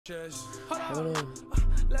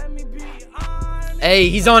Hey,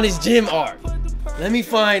 he's on his gym arc. Let me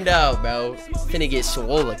find out, bro. Finna get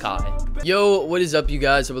swole-kai. Yo, what is up, you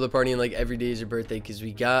guys? Hope the partying like every day is your birthday, because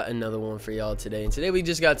we got another one for y'all today. And today we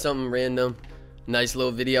just got something random. Nice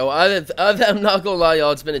little video. I'm not gonna lie,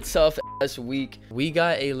 y'all. It's been a tough ass week. We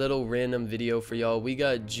got a little random video for y'all. We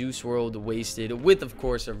got Juice WRLD Wasted with, of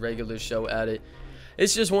course, a regular show at it.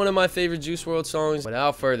 It's just one of my favorite Juice WRLD songs.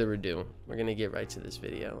 Without further ado, we're gonna get right to this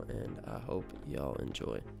video, and I hope y'all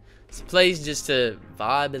enjoy. It's a place just to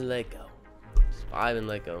vibe and let go. Just vibe and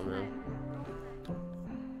let go, man.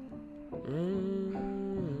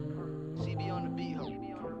 CB on the beat, ho.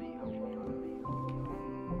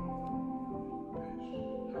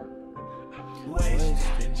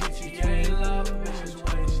 Wasted, GTA love, bitches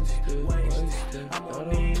wasted, wasted. I'm on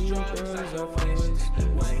these drugs, I feel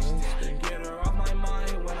wasted, wasted. Get her off my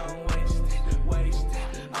mind when I'm wasted, wasted.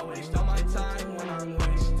 I waste all my time when I'm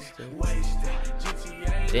wasted, wasted.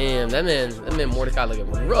 GTA. Damn, that man Mordecai looking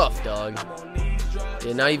rough, dog.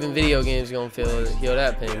 Yeah, not even video games gonna heal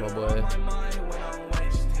that pain, my boy.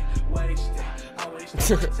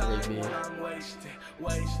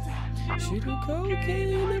 She do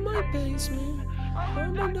cocaine in my basement.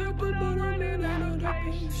 I'm a doctor, but I'm in another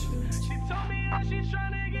patient. She told me that she's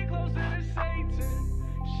trying to get closer to Satan.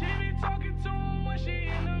 She be talking to him when she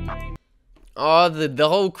in the main. Oh, the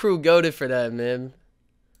whole crew goated for that, man.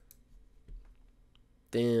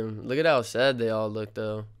 Damn, look at how sad they all look,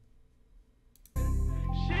 though. She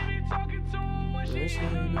be talking to him when she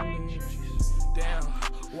in the matrix. Damn,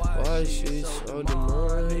 Why she so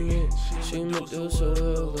demanding? She Medusa with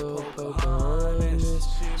a little Pocahontas.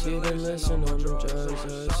 She been listening on the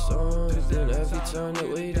jazz songs. Then every time that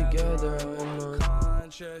we together, I'm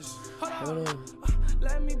conscious. Hold on.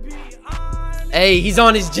 Let me be honest. Hey, he's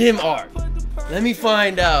on his gym arc. Let me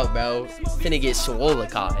find out, bro. Finna get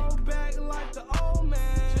swole-kai. Back like the old man.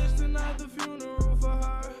 Just another funeral for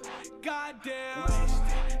her. Goddamn.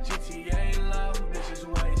 Wasted. GTA love, bitches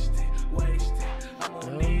wasted. Wasted. I'm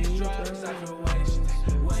on these drugs, I feel wasted.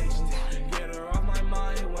 Wasted. Get her off my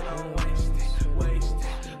mind when I'm wasted. Wasted.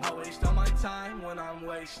 I waste all my time when I'm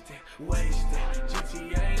wasted. Wasted.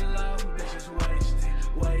 GTA love, bitches wasted.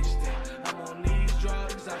 Wasted. I'm on these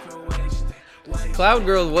drugs, I feel wasted. Wasted. Cloud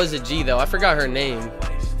Girl was a G, though. I forgot her name.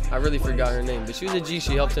 I really forgot her name, but she was a G.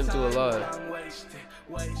 She helped him through a lot.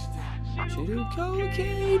 She do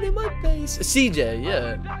cocaine in my face. CJ,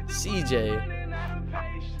 yeah. CJ.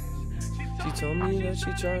 She told me that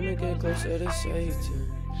she trying to get closer to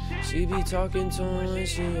Satan. She be talking to him and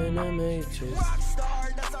she in the matrix.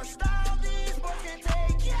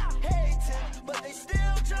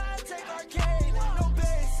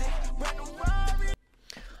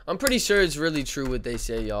 I'm pretty sure it's really true what they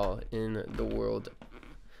say, y'all, in the world.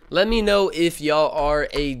 Let me know if y'all are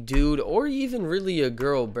a dude or even really a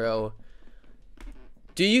girl, bro.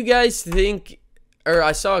 Do you guys think, or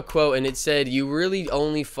I saw a quote and it said, you really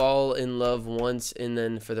only fall in love once and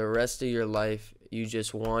then for the rest of your life, you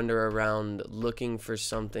just wander around looking for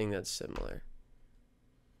something that's similar.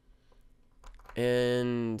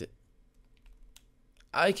 And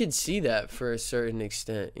I could see that for a certain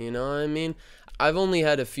extent, you know what I mean? I've only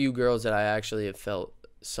had a few girls that I actually have felt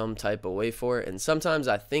some type of way for, and sometimes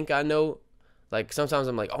I think I know, like sometimes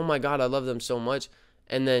I'm like, oh my god, I love them so much,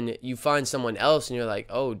 and then you find someone else and you're like,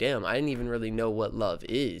 oh damn, I didn't even really know what love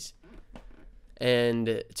is.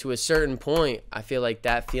 And to a certain point, I feel like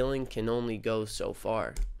that feeling can only go so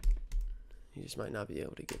far. You just might not be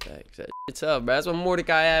able to get back. It's up, bro. That's what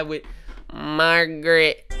Mordecai had with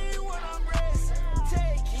Margaret.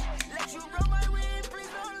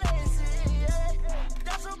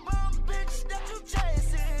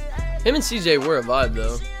 Him and CJ were a vibe,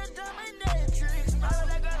 though.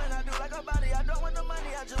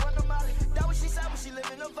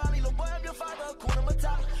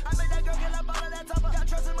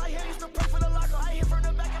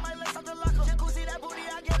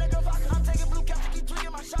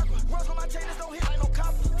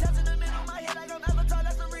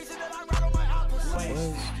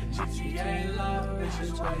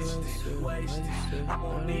 I'm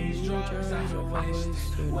on these drugs, I feel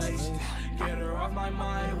wasted, wasted. Get her off my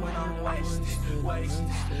mind when I'm wasted, wasted.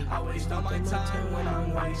 I waste all my time when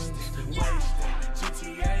I'm wasted, wasted.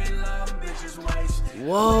 GTA love, bitches wasted.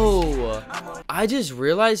 Whoa, I just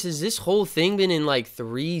realized, has this whole thing been in like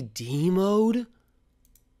 3D mode?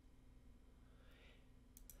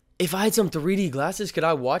 If I had some 3D glasses, could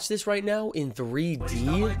I watch this right now in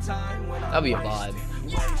 3D? That'd be a vibe.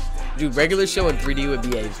 Dude, regular show in 3D would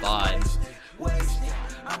be a vibe.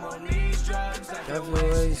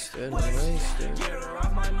 Wasted, wasted.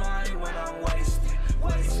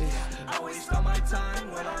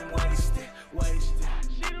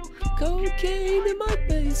 cocaine in my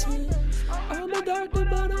basement. I'm a doctor,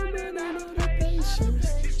 but I'm running out of patience.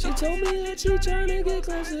 She told me that she tryna get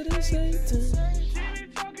closer to Satan.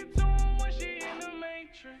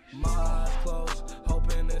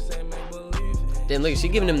 Damn, look, she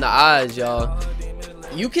giving him the eyes, y'all.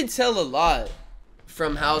 You can tell a lot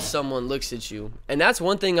from how someone looks at you, and that's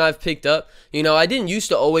one thing I've picked up. You know, I didn't used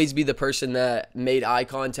to always be the person that made eye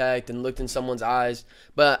contact and looked in someone's eyes,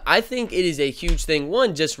 but I think it is a huge thing.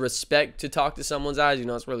 One, just respect to talk to someone's eyes. You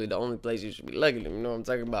know, it's really the only place you should be looking at them. You know what I'm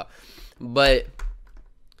talking about? But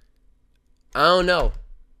I don't know.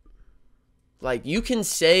 Like, you can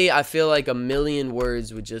say, I feel like, a million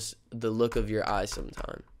words with just the look of your eye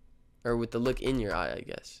sometime, or with the look in your eye, I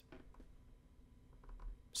guess.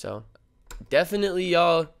 So definitely,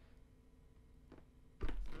 y'all.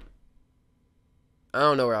 I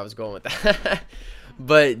don't know where I was going with that.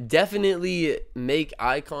 But definitely making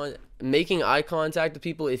eye contact with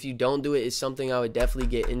people. If you don't do it, is something I would definitely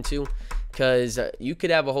get into. Because you could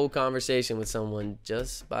have a whole conversation with someone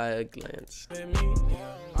just by a glance. No,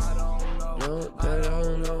 I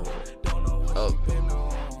don't know. Oh.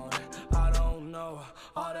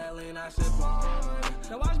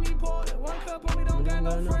 Now watch me pour it. One cup on me, don't got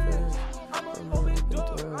no friends. I'm an open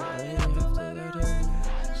door. I ain't have to let her in.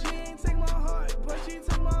 She ain't take my heart, but she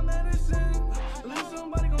took my medicine. At least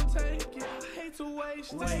somebody gon' take it. I hate to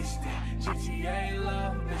waste it. GTA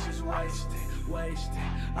love, bitches wasted.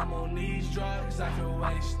 I'm on these drugs, I feel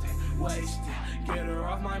wasted. Get her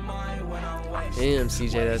off my mind when I'm wasted. Damn,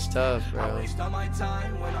 CJ, that's tough, bro. I waste all my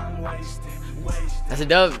time when I'm wasted. That's a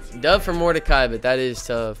dub for Mordecai, but that is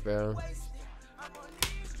tough, bro.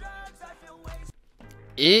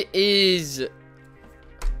 It is,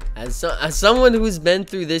 as someone who's been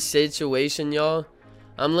through this situation, y'all,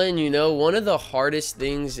 I'm letting you know, one of the hardest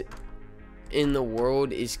things in the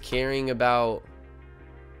world is caring about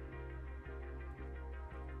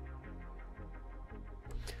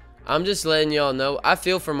I'm just letting y'all know, I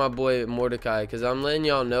feel for my boy Mordecai, because I'm letting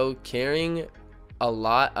y'all know, caring a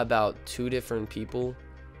lot about two different people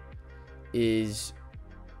is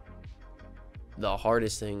the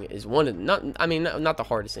hardest thing. Is one of, not the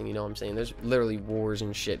hardest thing, you know what I'm saying? There's literally wars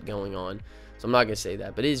and shit going on, so I'm not gonna say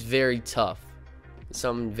that, but it is very tough. It's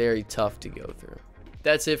something very tough to go through.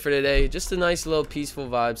 That's it for today. Just a nice little peaceful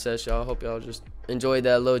vibe session, y'all. Hope y'all just enjoyed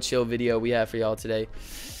that little chill video we have for y'all today.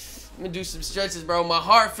 I'm gonna do some stretches, bro. My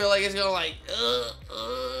heart feel like it's gonna like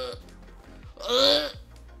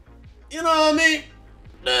you know what I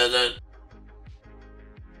mean?